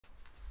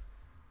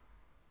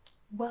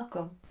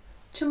Welcome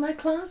to my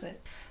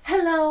closet.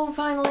 Hello,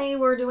 finally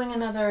we're doing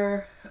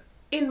another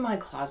in my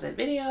closet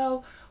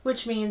video,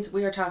 which means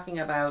we are talking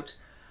about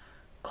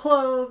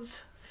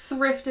clothes,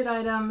 thrifted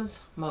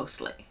items,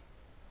 mostly.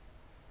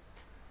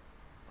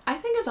 I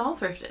think it's all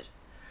thrifted.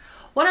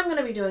 What I'm going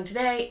to be doing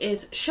today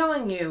is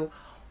showing you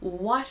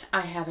what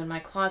I have in my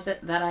closet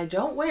that I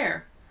don't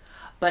wear,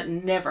 but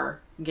never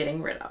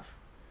getting rid of.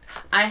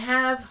 I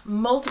have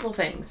multiple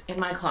things in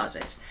my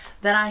closet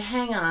that I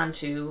hang on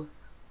to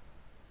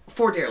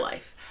for dear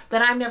life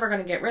that I'm never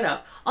going to get rid of.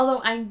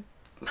 Although I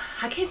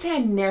can't say I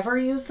never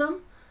use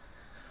them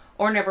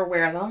or never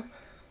wear them.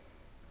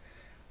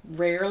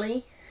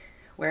 Rarely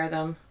wear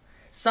them.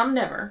 Some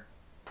never.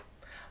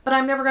 But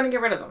I'm never going to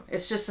get rid of them.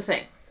 It's just a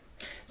thing.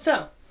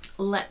 So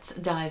let's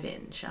dive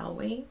in, shall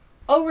we?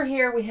 Over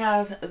here we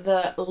have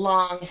the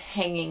long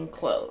hanging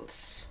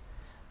clothes,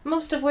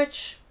 most of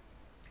which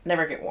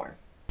never get worn.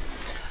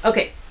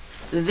 Okay,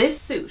 this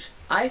suit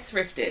I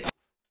thrifted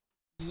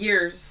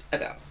years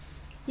ago.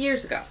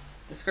 Years ago.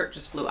 The skirt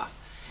just flew off.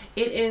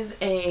 It is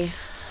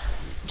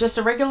just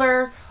a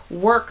regular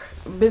work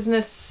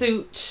business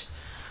suit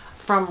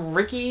from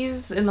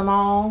Ricky's in the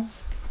mall.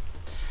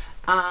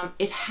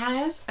 It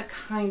has a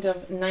kind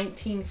of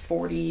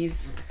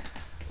 1940s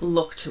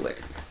look to it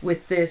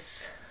with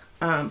this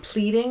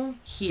pleating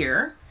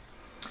here,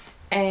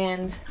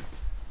 and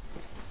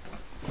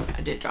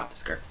I did drop the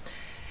skirt.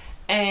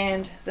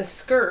 And the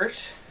skirt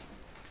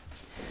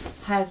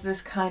has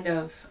this kind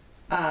of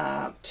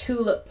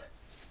tulip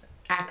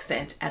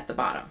accent at the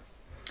bottom.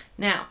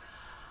 Now,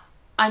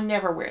 I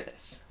never wear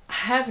this. I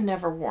have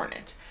never worn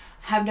it.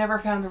 Have never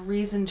found a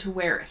reason to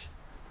wear it,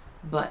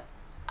 but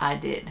I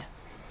did.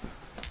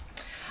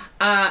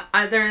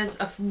 There's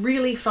a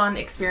really fun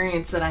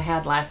experience that I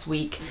had last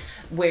week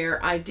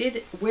where I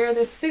did wear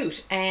this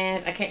suit,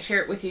 and I can't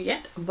share it with you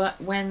yet, but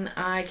when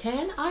I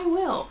can, I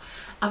will.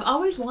 I've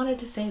always wanted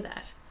to say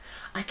that.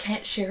 I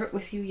can't share it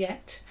with you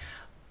yet,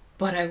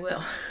 but I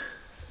will.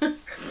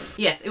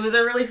 Yes, it was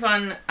a really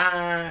fun,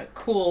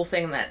 cool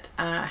thing that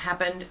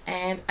happened,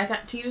 and I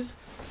got to use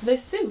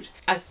this suit.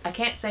 I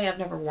can't say I've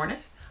never worn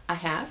it. I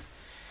have,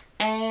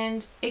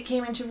 and it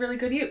came into really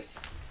good use.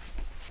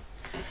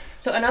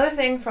 So another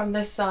thing from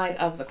this side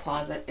of the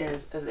closet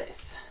is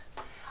this.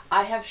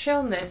 I have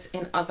shown this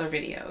in other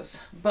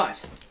videos, but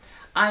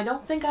I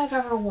don't think I've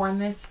ever worn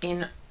this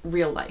in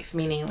real life,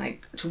 meaning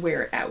like to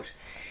wear it out.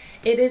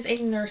 It is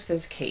a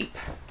nurse's cape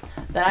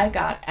that I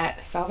got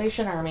at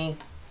Salvation Army,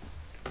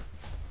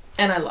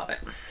 and I love it.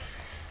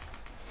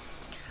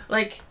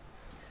 Like,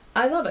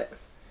 I love it.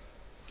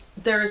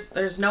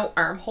 There's no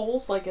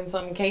armholes like in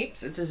some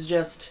capes. It is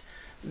just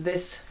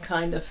this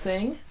kind of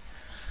thing.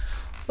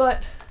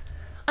 But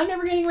I'm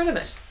never getting rid of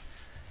it.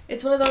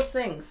 It's one of those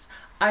things.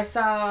 I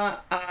saw,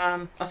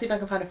 I'll see if I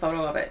can find a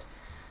photo of it.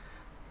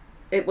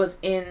 It was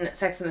in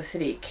Sex and the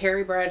City.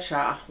 Carrie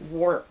Bradshaw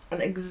wore an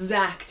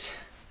exact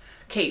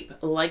cape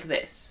like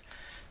this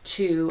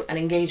to an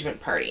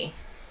engagement party,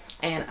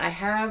 and I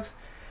have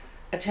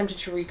attempted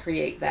to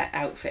recreate that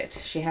outfit.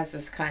 She has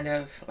this kind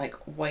of like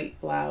white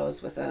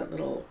blouse with a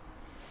little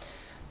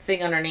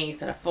thing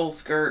underneath and a full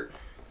skirt,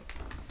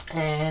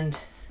 and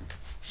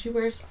she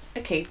wears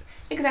a cape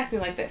exactly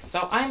like this.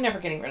 So I'm never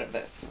getting rid of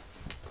this.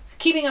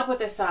 Keeping up with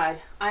this side,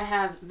 I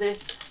have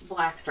this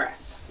black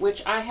dress,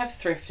 which I have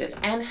thrifted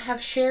and have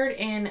shared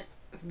in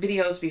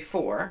videos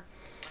before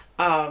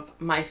of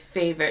my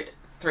favorite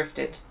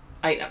thrifted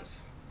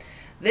items.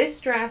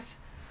 This dress,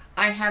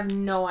 I have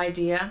no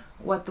idea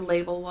what the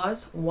label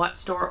was, what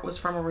store it was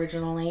from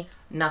originally,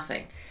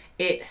 nothing.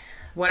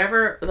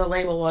 Whatever the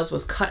label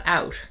was cut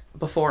out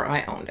before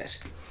I owned it.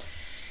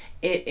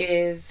 It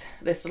is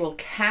this little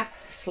cap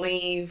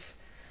sleeve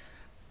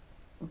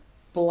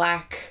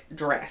black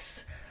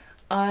dress.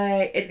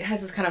 It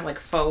has this kind of like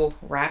faux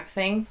wrap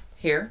thing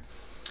here.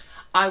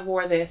 I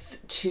wore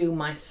this to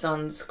my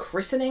son's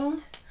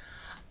christening,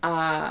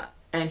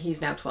 and he's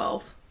now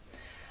 12.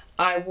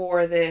 I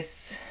wore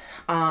this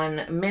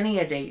on many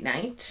a date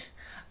night.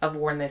 I've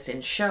worn this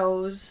in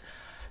shows.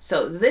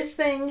 So this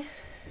thing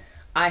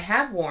I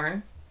have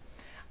worn,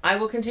 I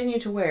will continue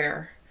to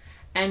wear,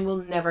 and will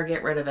never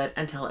get rid of it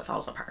until it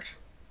falls apart.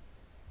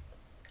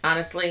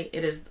 Honestly,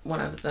 it is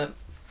one of the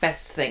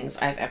best things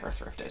I've ever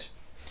thrifted.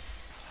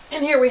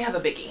 And here we have a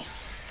biggie.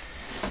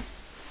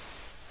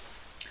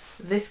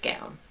 This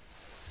gown.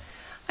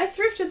 I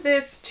thrifted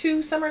this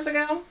 2 summers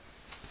ago.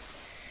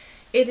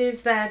 It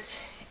is that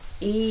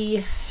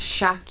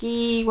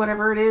shaki,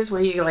 whatever it is,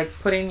 where you like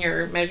put in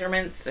your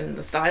measurements and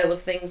the style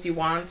of things you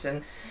want,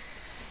 and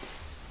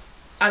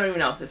I don't even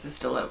know if this is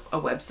still a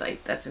website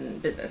that's in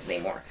business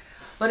anymore.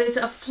 But it's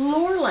a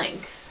floor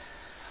length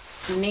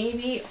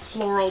navy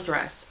floral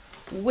dress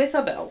with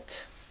a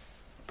belt.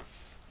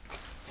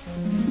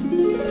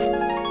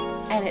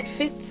 And it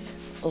fits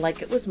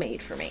like it was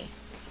made for me.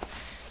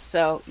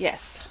 So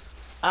yes,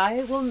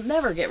 I will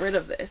never get rid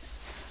of this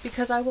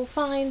because I will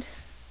find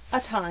a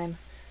time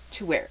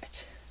to wear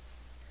it.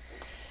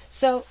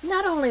 So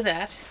not only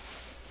that,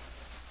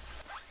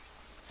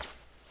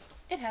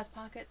 it has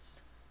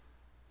pockets.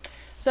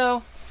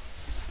 So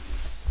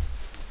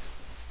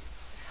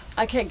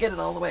I can't get it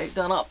all the way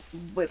done up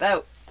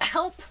without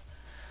help,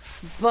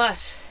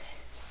 but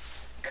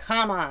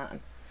come on.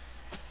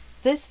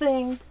 This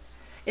thing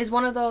is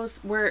one of those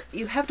where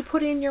you have to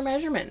put in your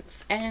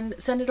measurements and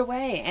send it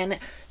away. And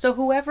so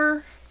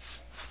whoever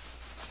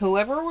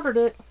ordered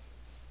it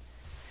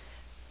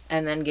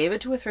and then gave it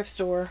to a thrift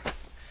store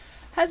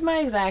has my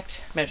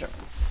exact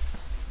measurements.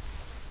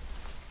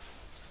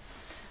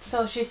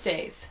 So she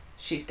stays.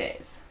 She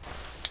stays.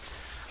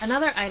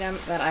 Another item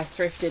that I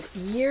thrifted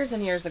years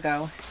and years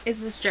ago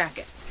is this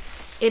jacket.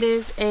 It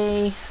is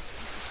a,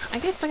 I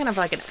guess kind of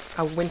like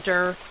a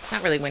winter,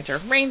 not really winter,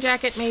 rain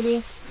jacket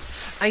maybe.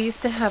 I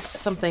used to have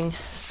something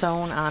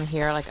sewn on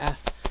here, like a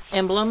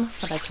emblem,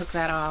 but I took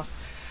that off.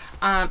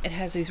 It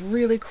has these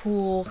really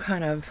cool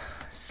kind of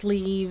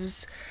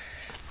sleeves.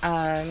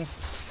 The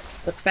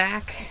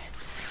back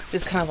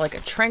is kind of like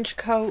a trench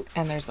coat,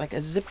 and there's like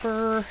a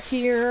zipper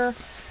here,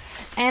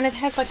 and it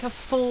has like a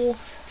full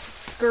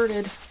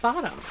skirted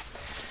bottom.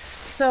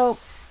 So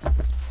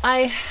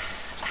I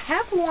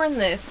have worn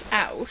this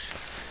out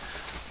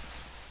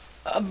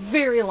a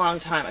very long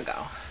time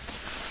ago,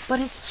 but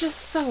it's just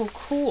so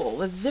cool.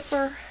 The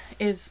zipper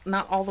is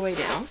not all the way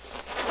down.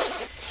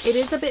 It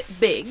is a bit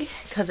big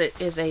because it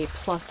is a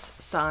plus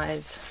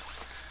size.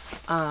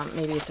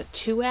 Maybe it's a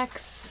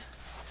 2X.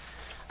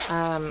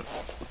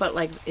 But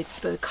like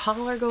the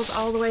collar goes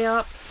all the way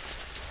up.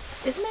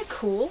 Isn't it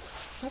cool?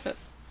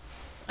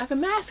 I have a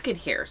mask in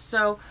here.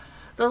 So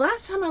the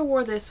last time I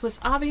wore this was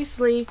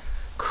obviously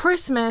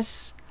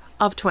Christmas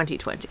of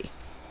 2020.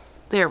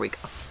 There we go.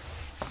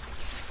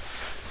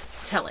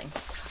 Telling.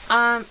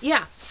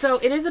 Yeah, so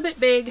it is a bit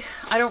big.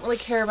 I don't really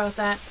care about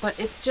that, but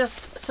it's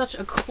just such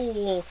a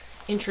cool,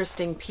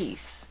 interesting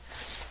piece.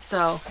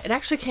 So it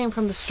actually came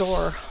from the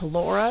store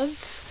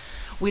Laura's.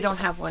 We don't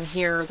have one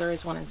here. There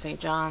is one in St.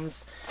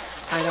 John's.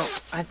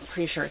 I'm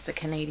pretty sure it's a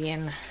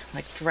Canadian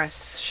like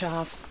dress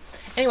shop.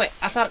 Anyway,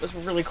 I thought it was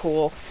really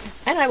cool,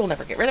 and I will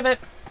never get rid of it.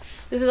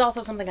 This is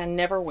also something I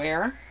never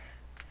wear,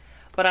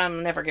 but I'll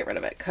never get rid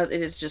of it because it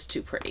is just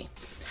too pretty.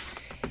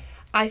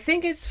 I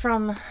think it's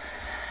from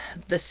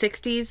the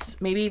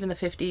 60s, maybe even the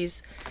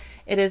 50s.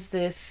 It is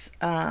this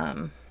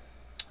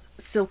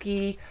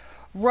silky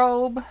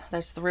robe.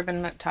 There's the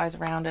ribbon that ties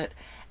around it,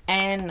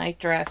 and night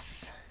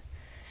dress.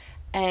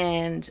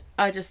 And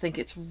I just think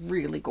it's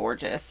really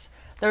gorgeous.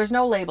 There's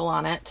no label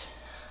on it.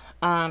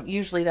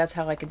 Usually that's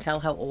how I can tell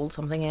how old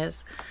something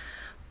is.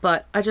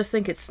 But I just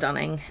think it's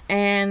stunning.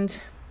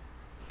 And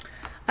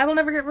I will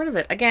never get rid of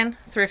it. Again,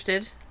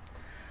 thrifted.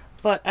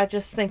 But I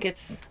just think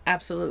it's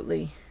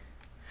absolutely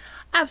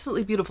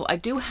beautiful. I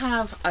do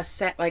have a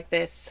set like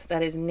this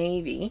that is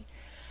navy.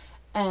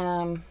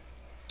 And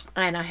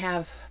I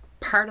have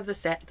part of the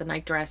set, the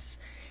night dress,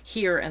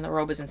 here, and the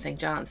robe is in St.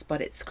 John's, but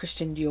it's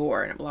Christian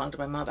Dior and it belonged to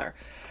my mother.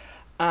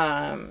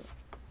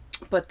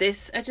 But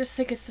this, I just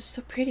think it's just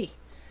so pretty.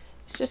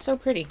 It's just so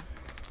pretty.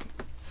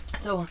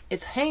 So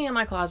it's hanging in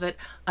my closet.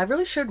 I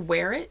really should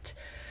wear it,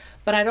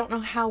 but I don't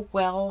know how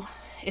well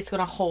it's going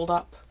to hold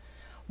up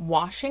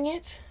washing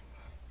it,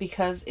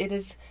 because it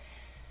is,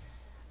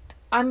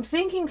 I'm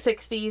thinking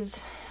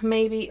 60s,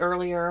 maybe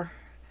earlier,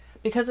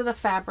 because of the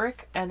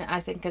fabric, and I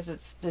think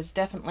because there's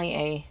definitely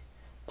a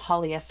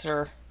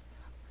polyester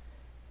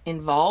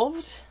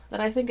involved, that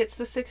I think it's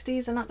the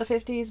 60s and not the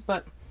 50s,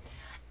 but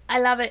I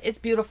love it. It's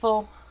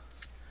beautiful.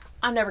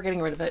 I'm never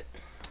getting rid of it.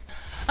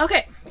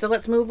 Okay, so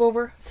let's move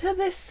over to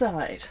this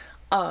side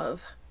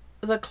of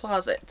the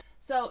closet.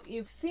 So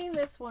you've seen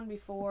this one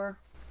before.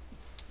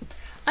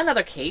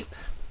 Another cape.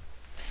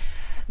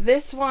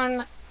 This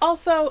one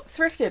also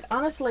thrifted.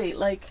 Honestly,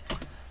 like,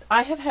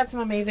 I have had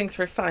some amazing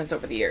thrift finds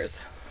over the years.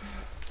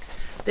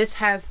 This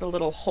has the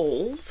little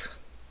holes.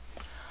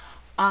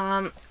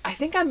 I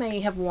think I may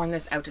have worn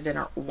this out to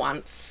dinner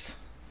once.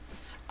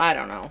 I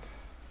don't know.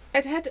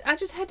 I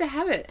just had to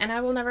have it, and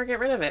I will never get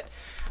rid of it.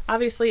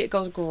 Obviously, it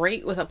goes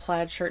great with a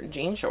plaid shirt and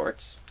jean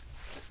shorts.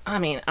 I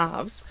mean,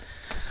 obvs.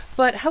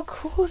 But how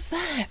cool is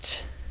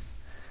that?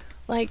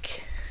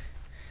 Like,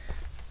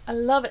 I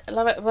love it. I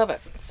love it. I love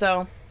it.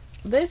 So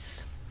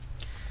this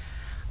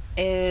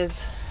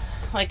is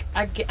like,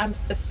 I'm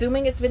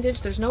assuming it's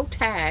vintage. There's no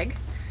tag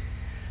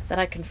that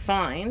I can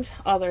find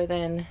other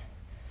than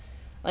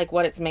like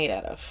what it's made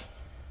out of.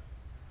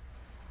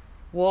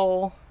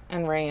 Wool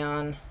and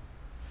rayon.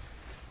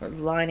 Or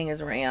the lining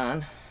is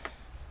rayon.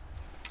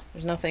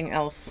 There's nothing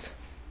else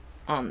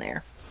on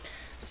there.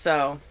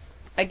 So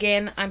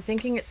again, I'm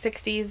thinking it's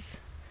 60s,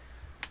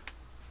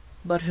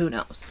 but who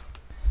knows?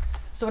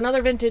 So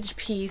another vintage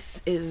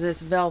piece is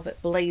this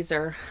velvet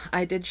blazer.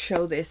 I did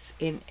show this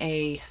in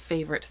a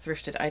favorite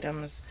thrifted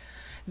items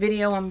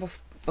video on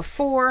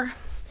before.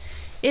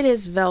 It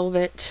is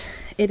velvet.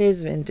 It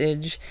is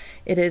vintage.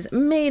 It is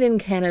made in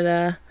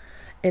Canada.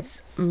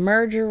 It's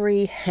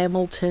Marjorie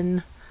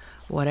Hamilton,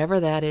 whatever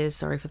that is.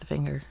 Sorry for the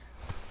finger.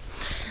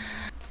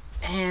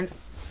 And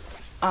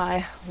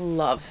I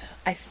love,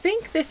 I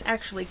think this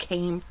actually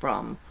came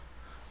from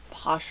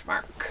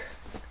Poshmark,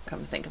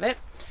 come to think of it.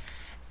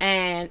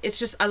 And it's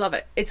just, I love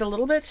it. It's a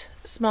little bit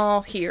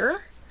small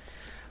here,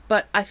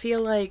 but I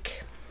feel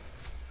like,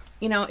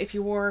 you know, if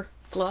you wore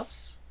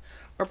gloves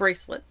or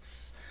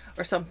bracelets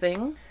or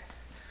something,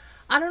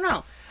 I don't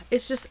know.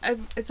 It's just,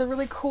 it's a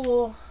really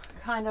cool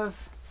kind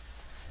of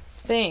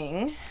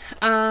thing.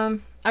 I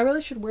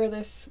really should wear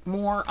this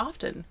more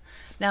often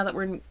now that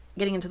we're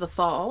getting into the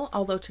fall,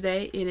 although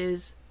today it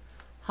is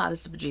hot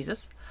as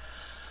bejesus.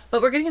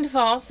 But we're getting into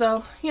fall,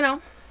 so, you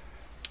know,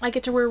 I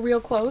get to wear real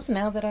clothes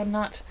now that I'm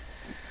not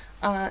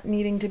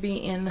needing to be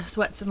in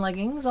sweats and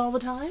leggings all the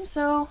time.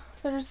 So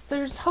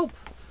there's hope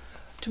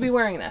to be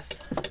wearing this.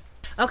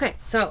 Okay,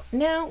 so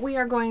now we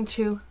are going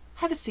to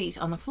have a seat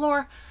on the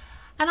floor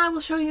and I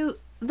will show you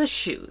the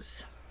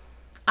shoes.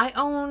 I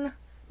own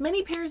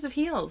many pairs of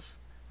heels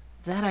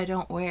that I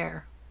don't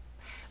wear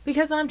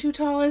because I'm too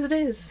tall as it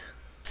is.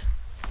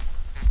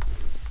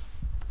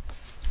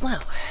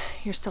 Well,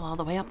 you're still all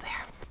the way up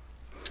there.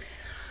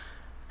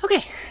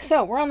 Okay,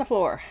 so we're on the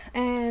floor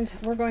and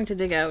we're going to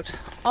dig out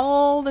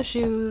all the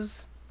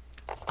shoes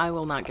I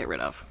will not get rid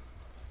of.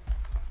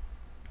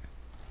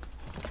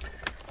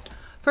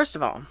 First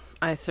of all,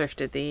 I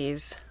thrifted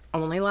these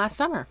only last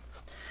summer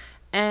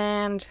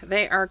and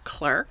they are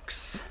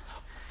Clark's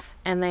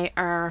and they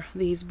are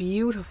these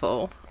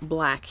beautiful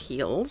black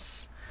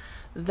heels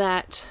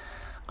that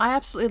I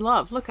absolutely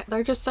love. Look,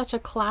 they're just such a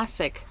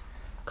classic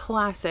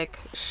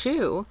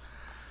shoe,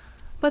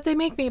 but they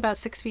make me about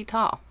 6 feet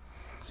tall.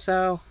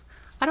 So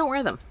I don't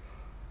wear them,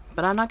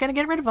 but I'm not going to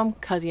get rid of them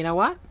because you know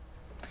what?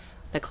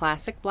 The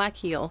classic black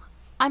heel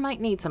I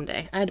might need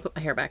someday. I had to put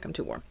my hair back. I'm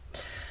too warm.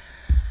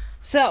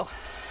 So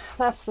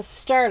that's the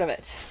start of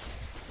it.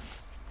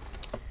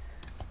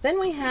 Then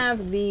we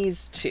have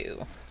these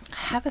two. I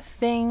have a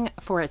thing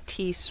for a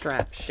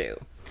T-strap shoe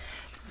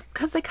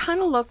because they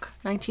kind of look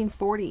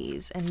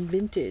 1940s and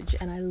vintage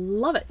and I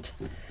love it.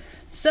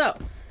 So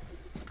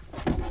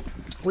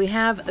we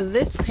have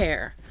this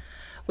pair,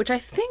 which I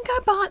think I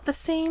bought the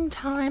same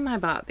time I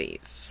bought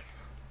these.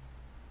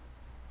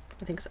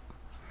 I think so.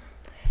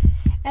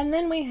 And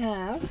then we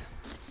have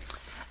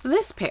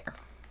this pair.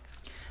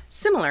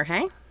 Similar,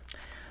 hey?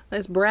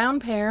 This brown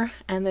pair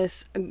and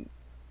this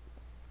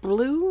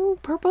blue,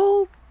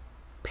 purple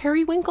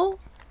periwinkle.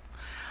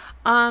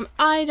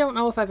 I don't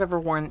know if I've ever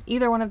worn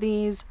either one of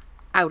these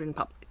out in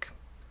public.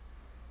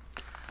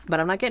 But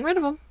I'm not getting rid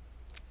of them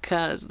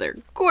because they're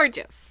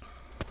gorgeous.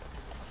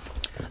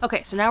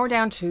 Okay, so now we're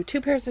down to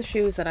 2 pairs of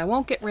shoes that I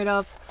won't get rid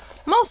of,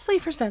 mostly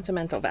for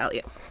sentimental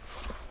value.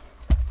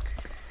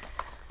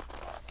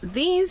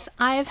 These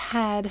I've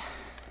had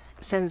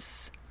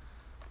since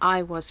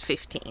I was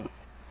 15.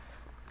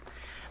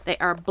 They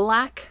are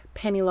black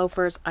penny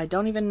loafers. I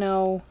don't even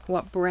know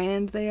what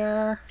brand they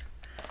are.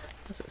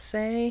 Does it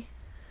say?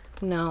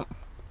 No,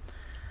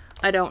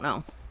 I don't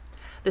know.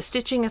 The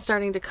stitching is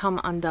starting to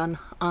come undone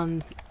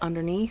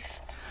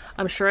underneath.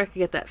 I'm sure I could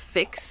get that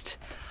fixed.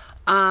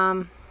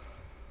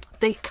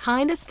 They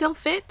kind of still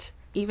fit,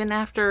 even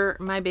after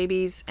my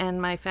babies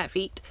and my fat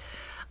feet.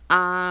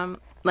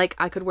 Like,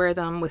 I could wear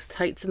them with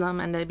tights in them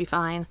and they'd be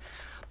fine.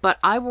 But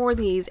I wore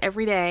these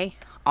every day,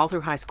 all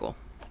through high school.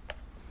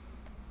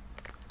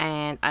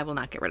 And I will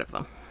not get rid of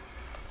them.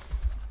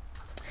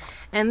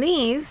 And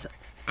these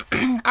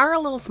are a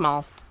little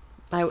small,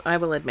 I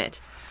will admit.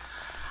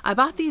 I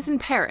bought these in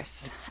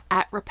Paris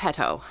at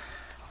Repetto.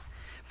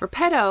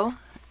 Repetto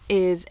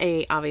is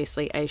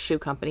obviously a shoe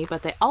company,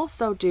 but they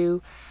also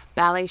do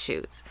ballet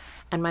shoes.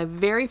 And my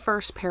very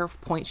first pair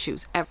of pointe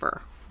shoes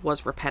ever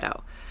was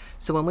Repetto.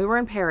 So when we were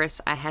in Paris,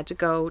 I had to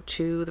go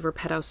to the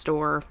Repetto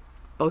store,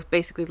 both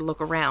basically to look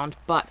around,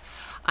 but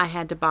I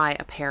had to buy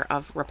a pair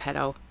of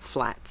Repetto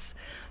flats.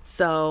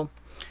 So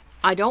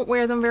I don't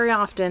wear them very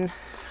often,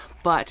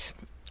 but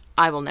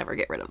I will never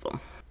get rid of them.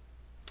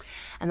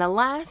 And the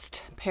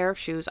last pair of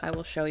shoes I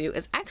will show you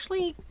is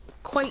actually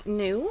quite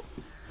new,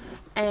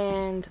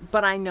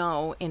 but I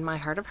know in my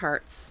heart of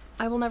hearts,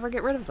 I will never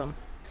get rid of them.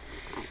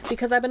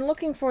 Because I've been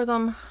looking for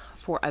them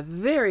for a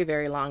very,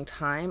 very long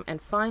time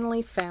and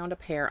finally found a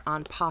pair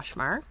on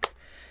Poshmark.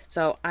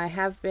 So I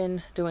have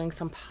been doing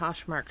some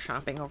Poshmark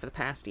shopping over the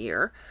past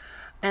year,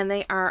 and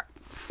they are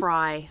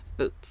Fry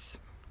boots.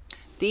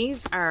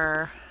 These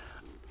are,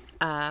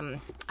 I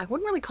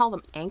wouldn't really call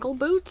them ankle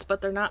boots,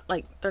 but they're not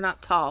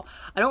tall.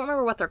 I don't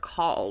remember what they're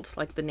called,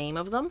 like the name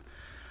of them,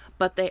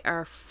 but they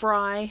are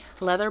Fry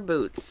leather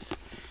boots,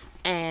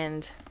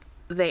 and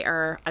they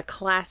are a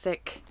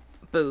classic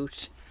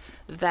boot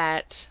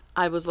that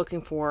I was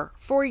looking for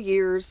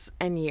years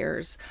and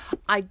years.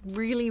 I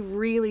really,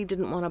 really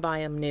didn't want to buy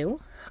them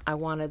new. I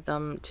wanted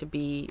them to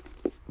be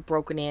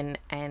broken in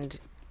and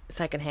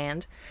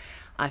secondhand.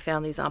 I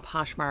found these on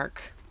Poshmark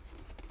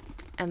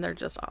and they're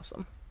just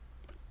awesome.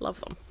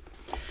 Love them.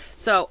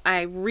 So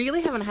I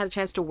really haven't had a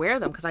chance to wear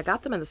them because I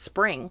got them in the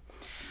spring.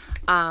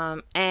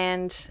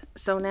 And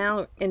so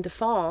now into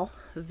fall,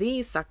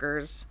 these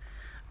suckers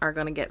are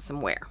going to get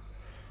some wear.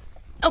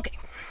 Okay,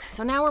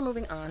 so now we're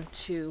moving on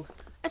to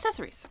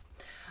accessories.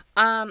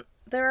 There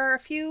are a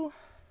few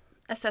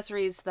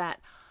accessories that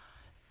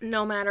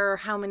no matter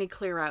how many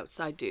clear outs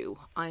I do,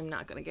 I'm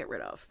not going to get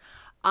rid of.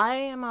 I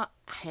am a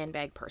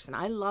handbag person.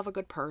 I love a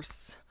good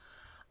purse.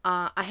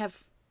 I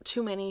have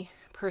too many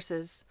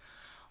purses.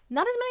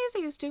 Not as many as I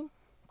used to.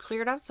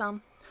 Cleared out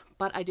some.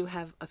 But I do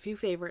have a few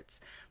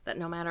favorites that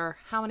no matter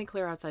how many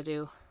clear outs I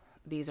do,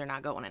 these are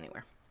not going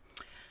anywhere.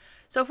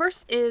 So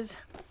first is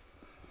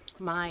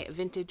my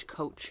vintage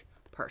Coach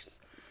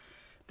purse.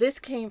 This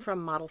came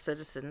from Model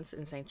Citizens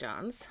in St.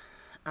 John's.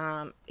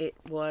 It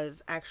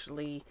was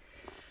actually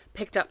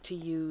picked up to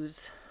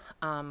use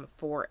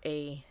for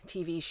a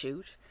TV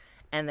shoot,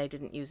 and they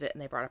didn't use it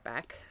and they brought it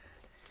back.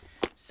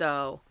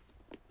 So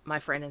my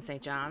friend in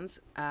St.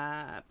 John's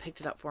picked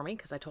it up for me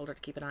because I told her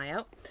to keep an eye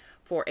out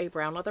for a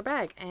brown leather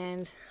bag,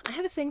 and I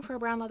have a thing for a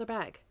brown leather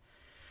bag.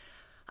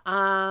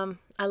 I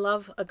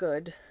love a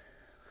good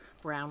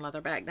brown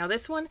leather bag. Now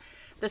this one,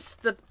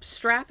 the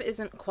strap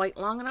isn't quite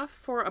long enough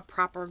for a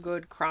proper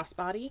good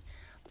crossbody,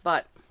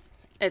 but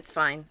it's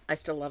fine. I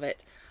still love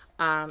it.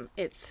 I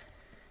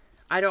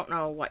don't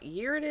know what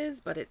year it is,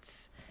 but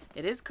it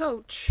is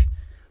Coach,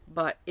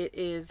 but it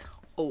is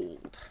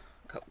old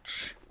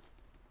Coach.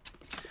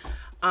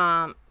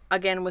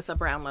 Again, with a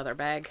brown leather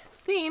bag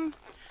theme,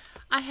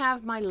 I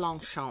have my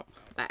Longchamp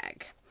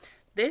bag.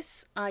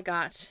 This I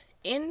got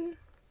in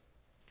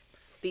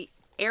the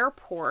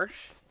airport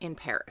in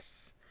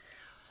Paris.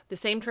 The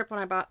same trip when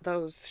I bought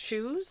those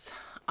shoes,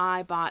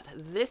 I bought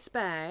this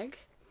bag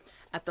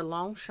at the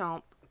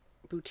Longchamp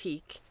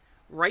boutique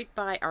right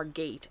by our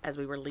gate as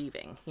we were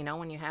leaving. You know,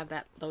 when you have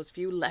those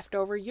few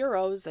leftover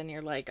euros and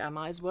you're like, I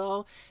might as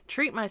well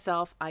treat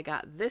myself. I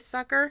got this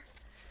sucker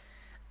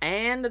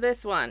and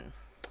this one.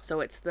 So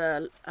it's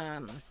the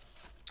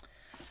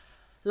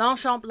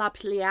Longchamp La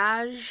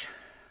Pliage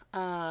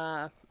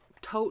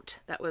tote.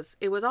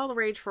 It was all the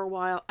rage for a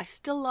while. I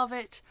still love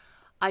it.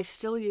 I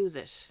still use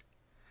it.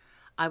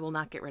 I will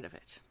not get rid of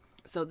it.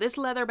 So this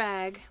leather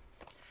bag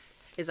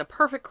is a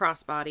perfect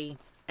crossbody.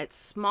 It's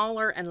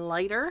smaller and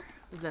lighter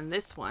than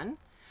this one.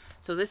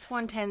 So this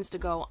one tends to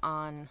go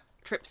on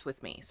trips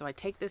with me. So I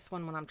take this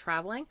one when I'm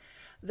traveling.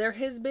 There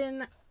has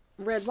been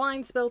red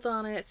wine spilt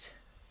on it.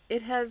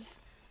 It has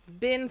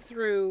been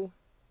through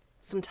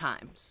some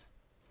times,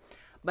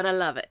 but I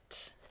love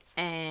it.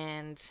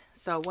 And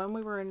so when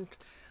we were in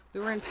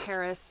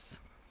Paris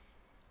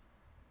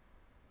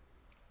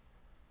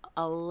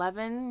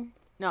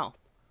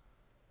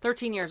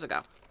 13 years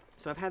ago.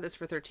 So I've had this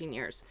for 13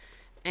 years.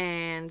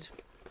 And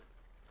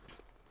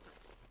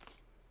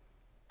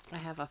I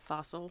have a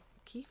fossil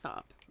key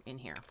fob in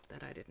here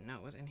that I didn't know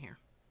was in here.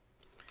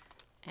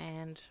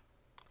 And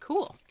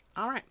cool.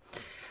 All right.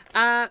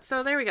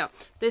 So there we go.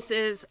 This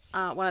is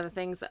one of the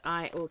things that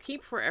I will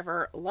keep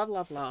forever. Love,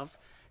 love, love.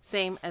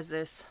 Same as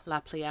this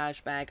La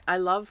Pliage bag. I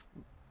love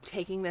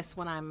taking this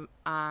when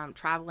I'm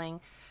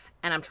traveling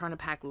and I'm trying to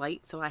pack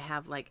light, so I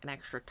have like an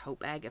extra tote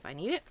bag if I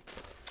need it.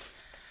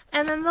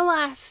 And then the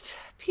last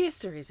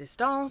pièce de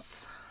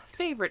résistance,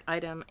 favorite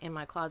item in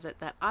my closet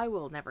that I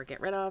will never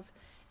get rid of,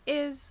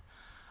 is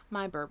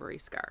my Burberry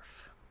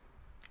scarf.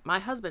 My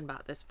husband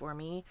bought this for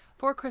me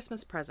for a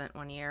Christmas present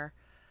one year,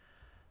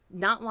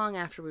 not long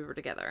after we were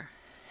together.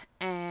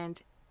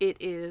 And it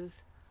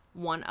is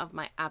one of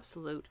my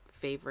absolute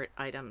favorite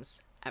items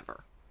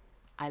ever.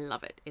 I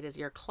love it. It is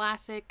your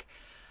classic,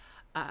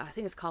 I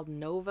think it's called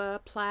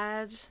Nova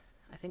plaid.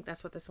 I think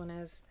that's what this one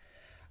is.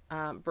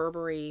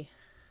 Burberry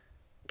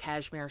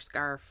cashmere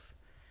scarf.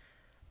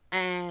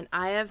 And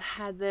I have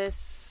had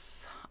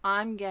this,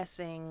 I'm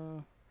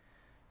guessing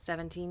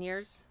 17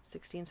 years,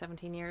 16,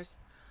 17 years.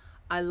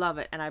 I love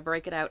it. And I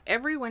break it out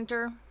every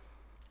winter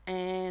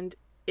and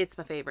it's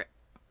my favorite.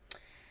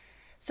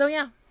 So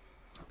yeah,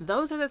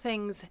 those are the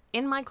things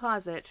in my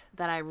closet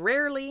that I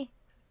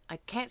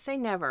can't say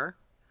never,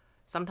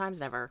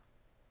 sometimes never,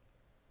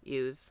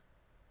 use.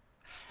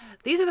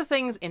 These are the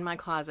things in my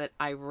closet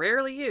I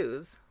rarely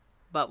use,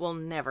 but will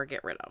never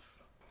get rid of.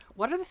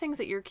 What are the things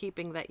that you're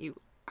keeping that you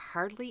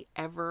hardly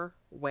ever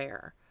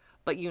wear,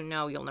 but you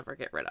know you'll never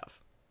get rid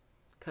of?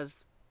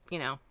 Because, you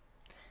know,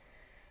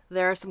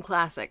 there are some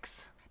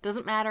classics.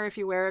 Doesn't matter if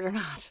you wear it or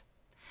not.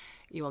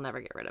 You will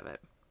never get rid of it.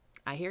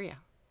 I hear you.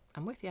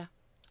 I'm with you.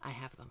 I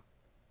have them.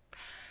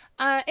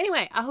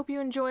 Anyway, I hope you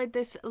enjoyed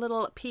this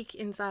little peek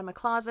inside my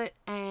closet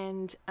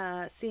and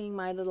seeing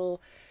my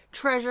little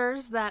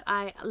treasures that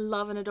I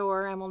love and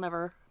adore and will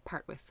never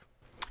part with.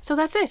 So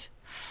that's it.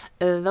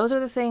 Those are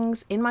the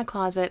things in my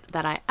closet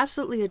that I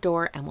absolutely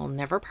adore and will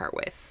never part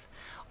with.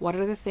 What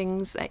are the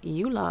things that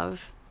you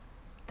love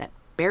that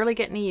barely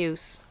get any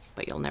use,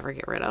 but you'll never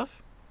get rid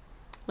of?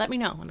 Let me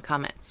know in the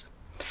comments.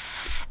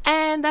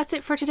 And that's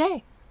it for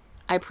today.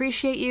 I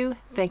appreciate you.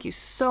 Thank you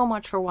so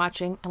much for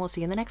watching, and we'll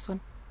see you in the next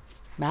one.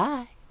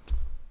 Bye.